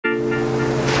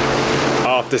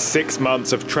after 6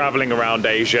 months of traveling around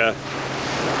Asia,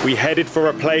 we headed for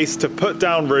a place to put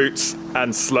down roots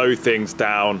and slow things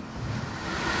down.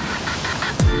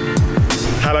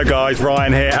 Hello guys,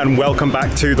 Ryan here and welcome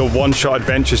back to the One Shot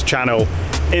Adventures channel.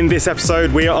 In this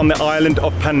episode we are on the island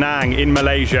of Penang in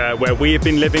Malaysia, where we have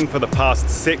been living for the past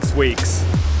 6 weeks.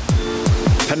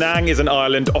 Penang is an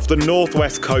island off the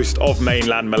northwest coast of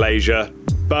mainland Malaysia,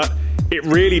 but it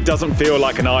really doesn't feel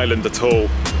like an island at all.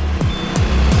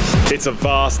 It's a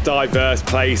vast, diverse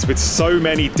place with so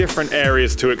many different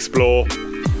areas to explore.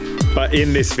 But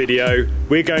in this video,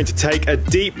 we're going to take a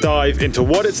deep dive into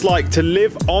what it's like to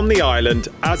live on the island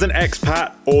as an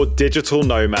expat or digital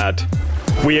nomad.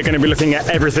 We are going to be looking at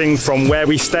everything from where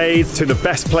we stayed to the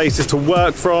best places to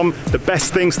work from, the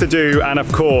best things to do, and of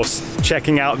course,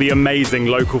 checking out the amazing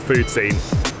local food scene.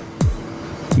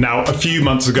 Now, a few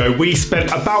months ago, we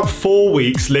spent about 4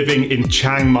 weeks living in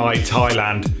Chiang Mai,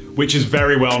 Thailand, which is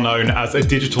very well known as a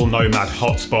digital nomad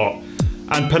hotspot.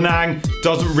 And Penang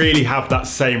doesn't really have that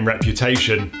same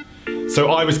reputation.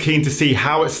 So I was keen to see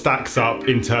how it stacks up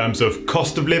in terms of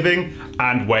cost of living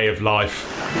and way of life.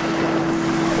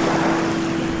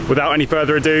 Without any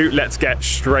further ado, let's get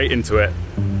straight into it.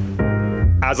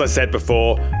 As I said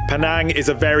before, Penang is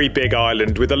a very big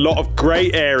island with a lot of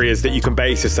great areas that you can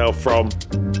base yourself from.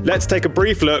 Let's take a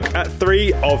brief look at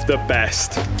 3 of the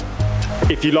best.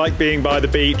 If you like being by the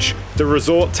beach, the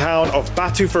resort town of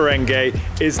Batu Ferringhi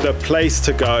is the place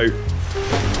to go.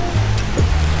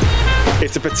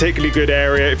 It's a particularly good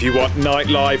area if you want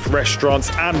nightlife, restaurants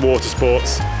and water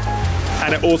sports.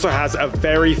 And it also has a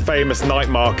very famous night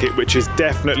market which is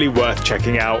definitely worth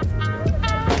checking out.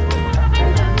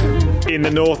 In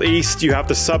the northeast you have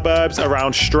the suburbs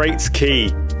around Straits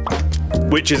Quay,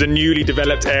 which is a newly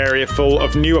developed area full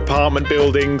of new apartment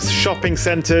buildings, shopping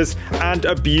centres and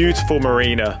a beautiful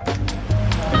marina.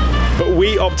 But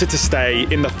we opted to stay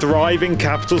in the thriving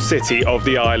capital city of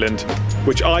the island,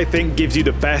 which I think gives you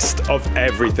the best of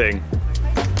everything.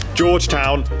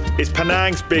 Georgetown is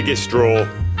Penang's biggest draw.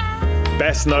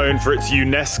 Best known for its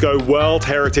UNESCO World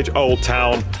Heritage Old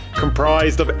Town,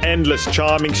 comprised of endless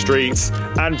charming streets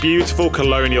and beautiful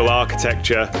colonial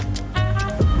architecture.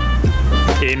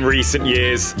 In recent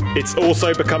years, it's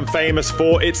also become famous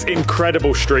for its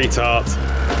incredible street art.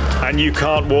 And you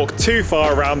can't walk too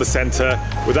far around the centre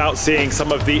without seeing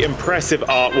some of the impressive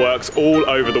artworks all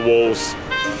over the walls.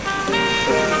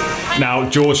 Now,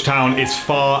 Georgetown is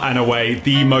far and away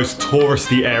the most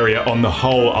touristy area on the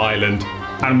whole island.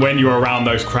 And when you're around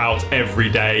those crowds every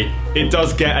day, it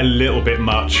does get a little bit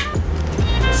much.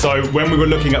 So when we were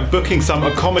looking at booking some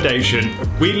accommodation,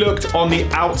 we looked on the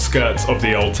outskirts of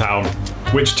the old town,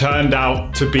 which turned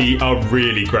out to be a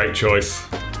really great choice.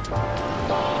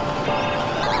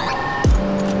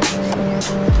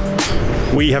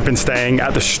 We have been staying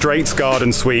at the Straits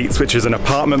Garden Suites, which is an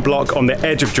apartment block on the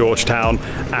edge of Georgetown,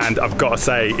 and I've got to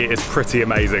say, it is pretty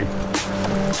amazing.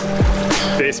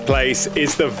 This place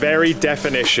is the very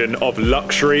definition of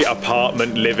luxury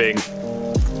apartment living.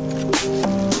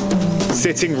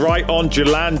 Sitting right on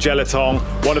Jalan Jelutong,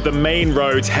 one of the main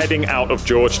roads heading out of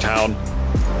Georgetown.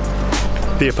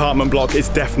 The apartment block is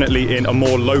definitely in a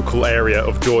more local area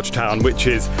of Georgetown, which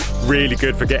is really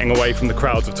good for getting away from the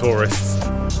crowds of tourists.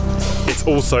 It's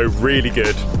also really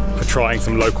good for trying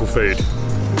some local food.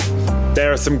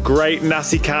 There are some great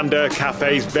nasi kandar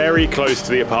cafes very close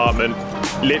to the apartment.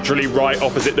 Literally right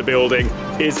opposite the building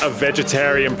is a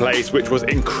vegetarian place which was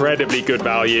incredibly good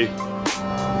value.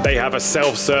 They have a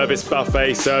self-service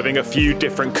buffet serving a few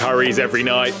different curries every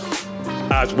night,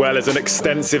 as well as an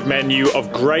extensive menu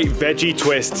of great veggie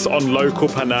twists on local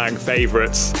Penang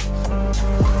favourites.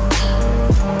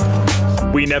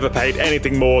 We never paid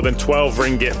anything more than 12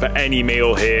 ringgit for any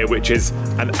meal here, which is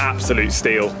an absolute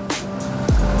steal.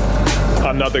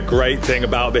 Another great thing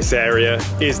about this area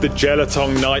is the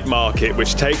Jelutong night market,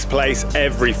 which takes place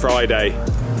every Friday.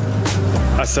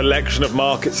 A selection of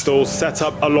market stalls set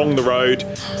up along the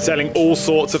road, selling all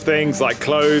sorts of things like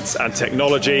clothes and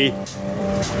technology.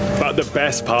 But the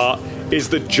best part is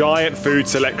the giant food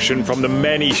selection from the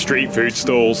many street food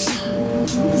stalls,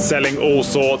 selling all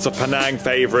sorts of Penang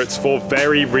favourites for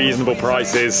very reasonable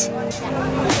prices.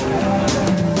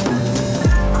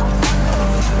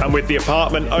 And with the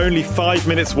apartment only 5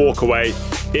 minutes walk away,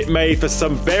 it made for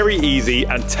some very easy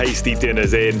and tasty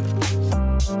dinners in.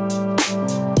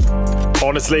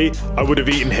 Honestly, I would have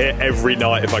eaten here every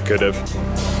night if I could have.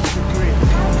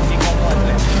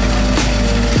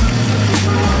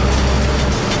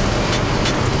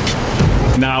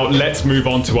 Now let's move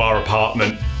on to our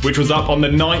apartment, which was up on the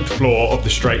 9th floor of the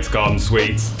Straits Garden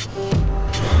Suites.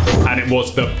 And it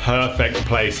was the perfect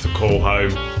place to call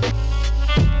home.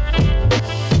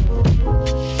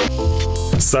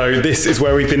 So this is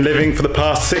where we've been living for the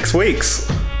past 6 weeks.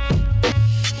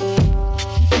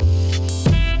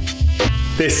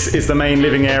 This is the main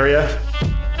living area.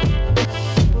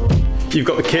 You've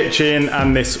got the kitchen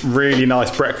and this really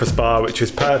nice breakfast bar, which is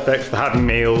perfect for having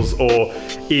meals, or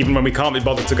even when we can't be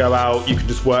bothered to go out, you can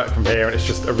just work from here and it's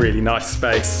just a really nice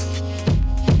space.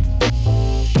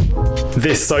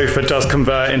 This sofa does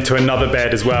convert into another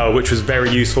bed as well, which was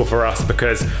very useful for us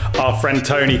because our friend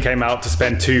Tony came out to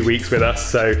spend 2 weeks with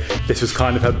us, so this was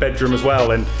kind of her bedroom as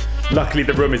well, and luckily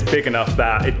the room is big enough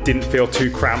that it didn't feel too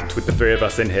cramped with the 3 of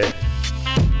us in here.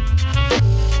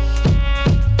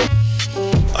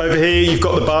 Over here you've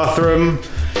got the bathroom,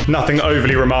 nothing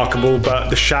overly remarkable,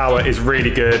 but the shower is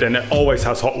really good and it always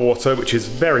has hot water, which is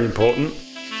very important.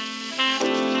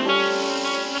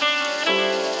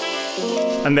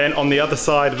 And then on the other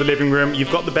side of the living room,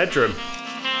 you've got the bedroom.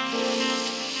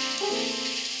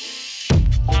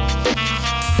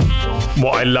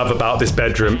 What I love about this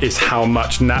bedroom is how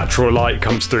much natural light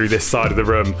comes through this side of the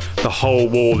room. The whole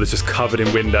wall is just covered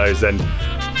in windows, and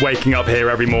waking up here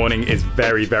every morning is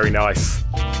very, very nice.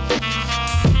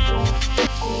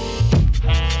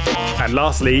 And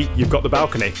lastly, you've got the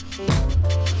balcony.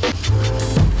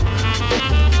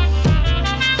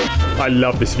 I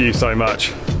love this view so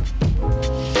much.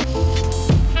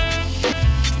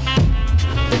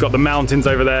 You've got the mountains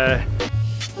over there.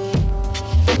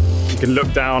 You can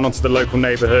look down onto the local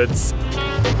neighborhoods.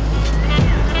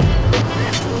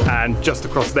 And just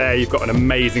across there, you've got an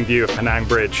amazing view of Penang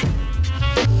Bridge.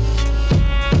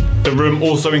 The room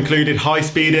also included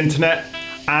high-speed internet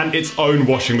and its own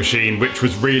washing machine, which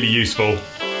was really useful.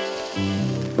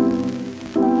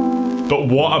 But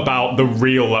what about the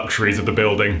real luxuries of the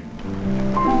building?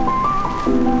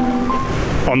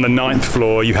 On the 9th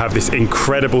floor, you have this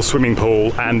incredible swimming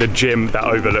pool and a gym that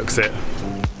overlooks it.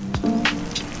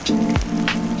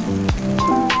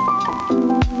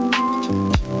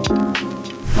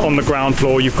 On the ground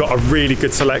floor, you've got a really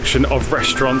good selection of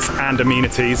restaurants and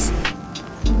amenities.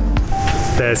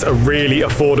 There's a really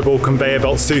affordable conveyor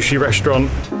belt sushi restaurant,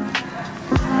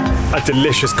 a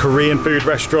delicious Korean food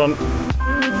restaurant,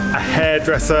 a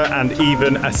hairdresser, and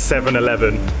even a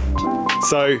 7-Eleven.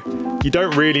 So you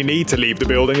don't really need to leave the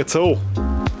building at all.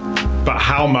 But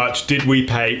how much did we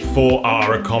pay for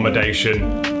our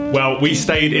accommodation? Well, we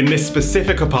stayed in this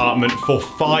specific apartment for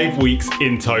 5 weeks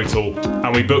in total,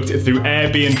 and we booked it through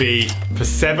Airbnb for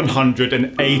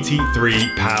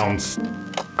 £783.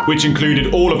 Which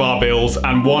included all of our bills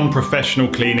and 1 professional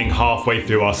cleaning halfway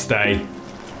through our stay.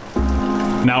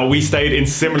 Now, we stayed in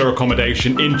similar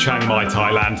accommodation in Chiang Mai,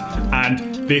 Thailand,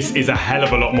 and this is a hell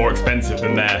of a lot more expensive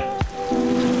than there.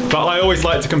 But I always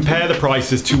like to compare the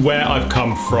prices to where I've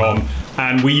come from,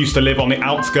 and we used to live on the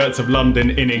outskirts of London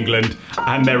in England,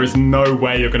 and there is no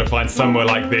way you're going to find somewhere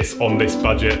like this on this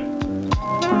budget.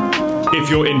 If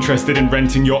you're interested in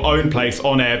renting your own place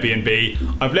on Airbnb,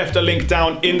 I've left a link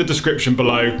down in the description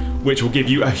below, which will give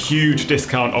you a huge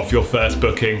discount off your first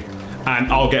booking. And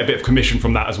I'll get a bit of commission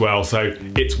from that as well, so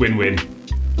it's win-win.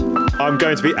 I'm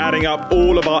going to be adding up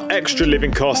all of our extra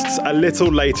living costs a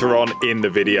little later on in the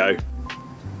video.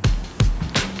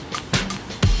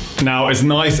 Now, as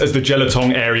nice as the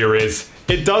Jelutong area is,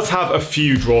 it does have a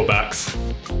few drawbacks.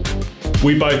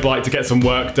 We both like to get some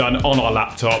work done on our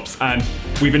laptops, and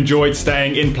we've enjoyed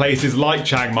staying in places like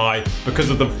Chiang Mai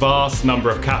because of the vast number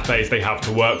of cafes they have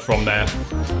to work from there.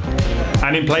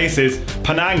 And in places,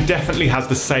 Penang definitely has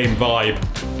the same vibe.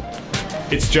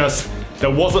 It's just, there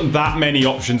wasn't that many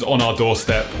options on our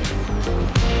doorstep.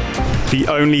 The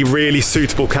only really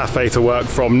suitable cafe to work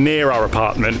from near our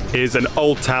apartment is an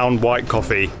Old Town White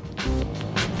Coffee.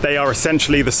 They are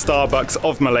essentially the Starbucks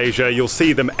of Malaysia. You'll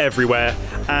see them everywhere,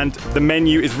 and the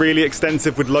menu is really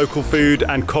extensive with local food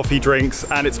and coffee drinks,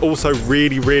 and it's also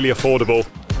really, really affordable.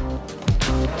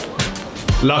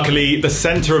 Luckily, the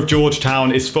centre of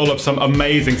Georgetown is full of some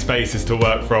amazing spaces to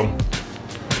work from.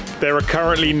 There are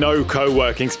currently no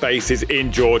co-working spaces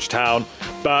in Georgetown,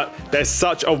 but there's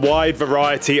such a wide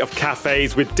variety of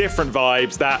cafes with different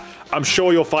vibes that I'm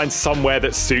sure you'll find somewhere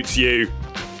that suits you.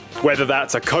 Whether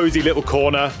that's a cozy little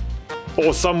corner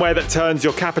or somewhere that turns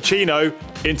your cappuccino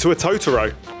into a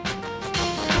Totoro.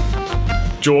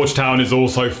 Georgetown is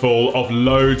also full of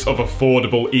loads of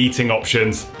affordable eating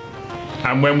options.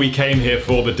 And when we came here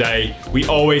for the day, we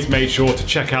always made sure to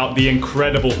check out the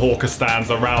incredible hawker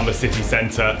stands around the city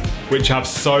centre, which have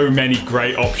so many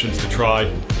great options to try.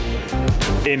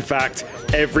 In fact,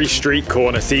 every street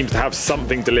corner seems to have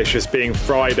something delicious being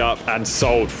fried up and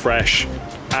sold fresh.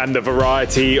 And the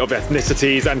variety of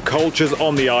ethnicities and cultures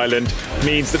on the island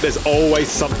means that there's always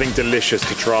something delicious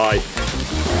to try.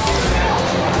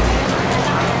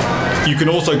 You can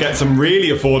also get some really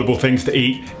affordable things to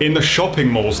eat in the shopping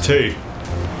malls too.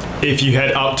 If you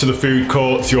head up to the food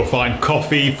courts, you'll find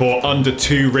coffee for under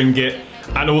 2 ringgit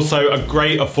and also a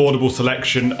great affordable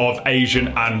selection of Asian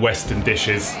and Western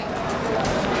dishes.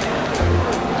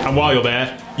 And while you're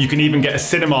there, you can even get a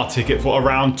cinema ticket for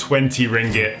around 20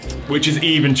 ringgit, which is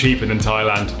even cheaper than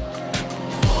Thailand.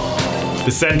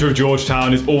 The centre of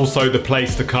Georgetown is also the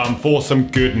place to come for some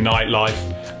good nightlife.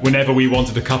 Whenever we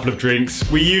wanted a couple of drinks,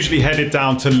 we usually headed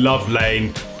down to Love Lane,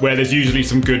 where there's usually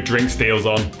some good drinks deals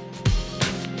on.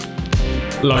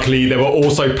 Luckily, there were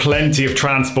also plenty of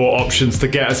transport options to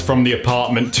get us from the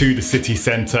apartment to the city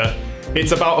centre.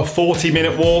 It's about a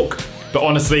 40-minute walk, but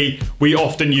honestly, we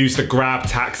often use the Grab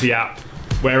taxi app,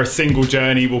 where a single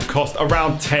journey will cost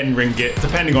around 10 ringgit,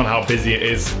 depending on how busy it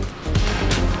is.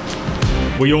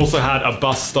 We also had a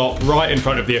bus stop right in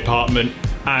front of the apartment,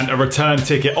 and a return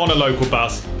ticket on a local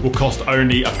bus will cost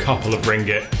only a couple of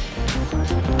ringgit.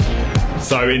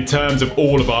 So in terms of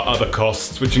all of our other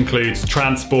costs, which includes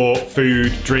transport,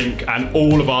 food, drink, and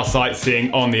all of our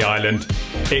sightseeing on the island,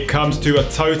 it comes to a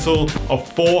total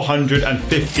of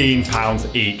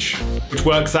 £415 each, which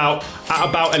works out at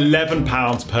about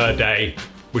 £11 per day,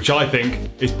 which I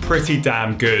think is pretty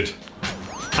damn good.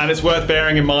 And it's worth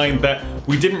bearing in mind that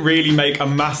we didn't really make a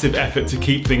massive effort to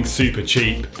keep things super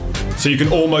cheap, so you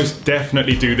can almost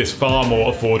definitely do this far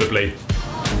more affordably.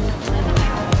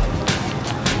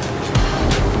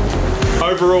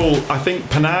 Overall, I think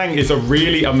Penang is a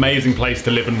really amazing place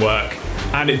to live and work,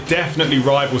 and it definitely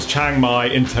rivals Chiang Mai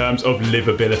in terms of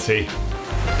livability.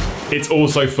 It's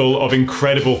also full of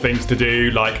incredible things to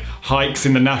do, like hikes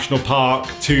in the national park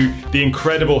to the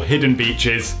incredible hidden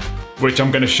beaches, which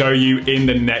I'm going to show you in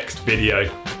the next video.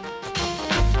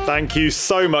 Thank you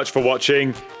so much for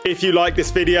watching. If you liked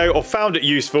this video or found it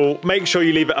useful, make sure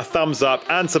you leave it a thumbs up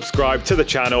and subscribe to the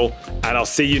channel, and I'll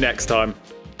see you next time.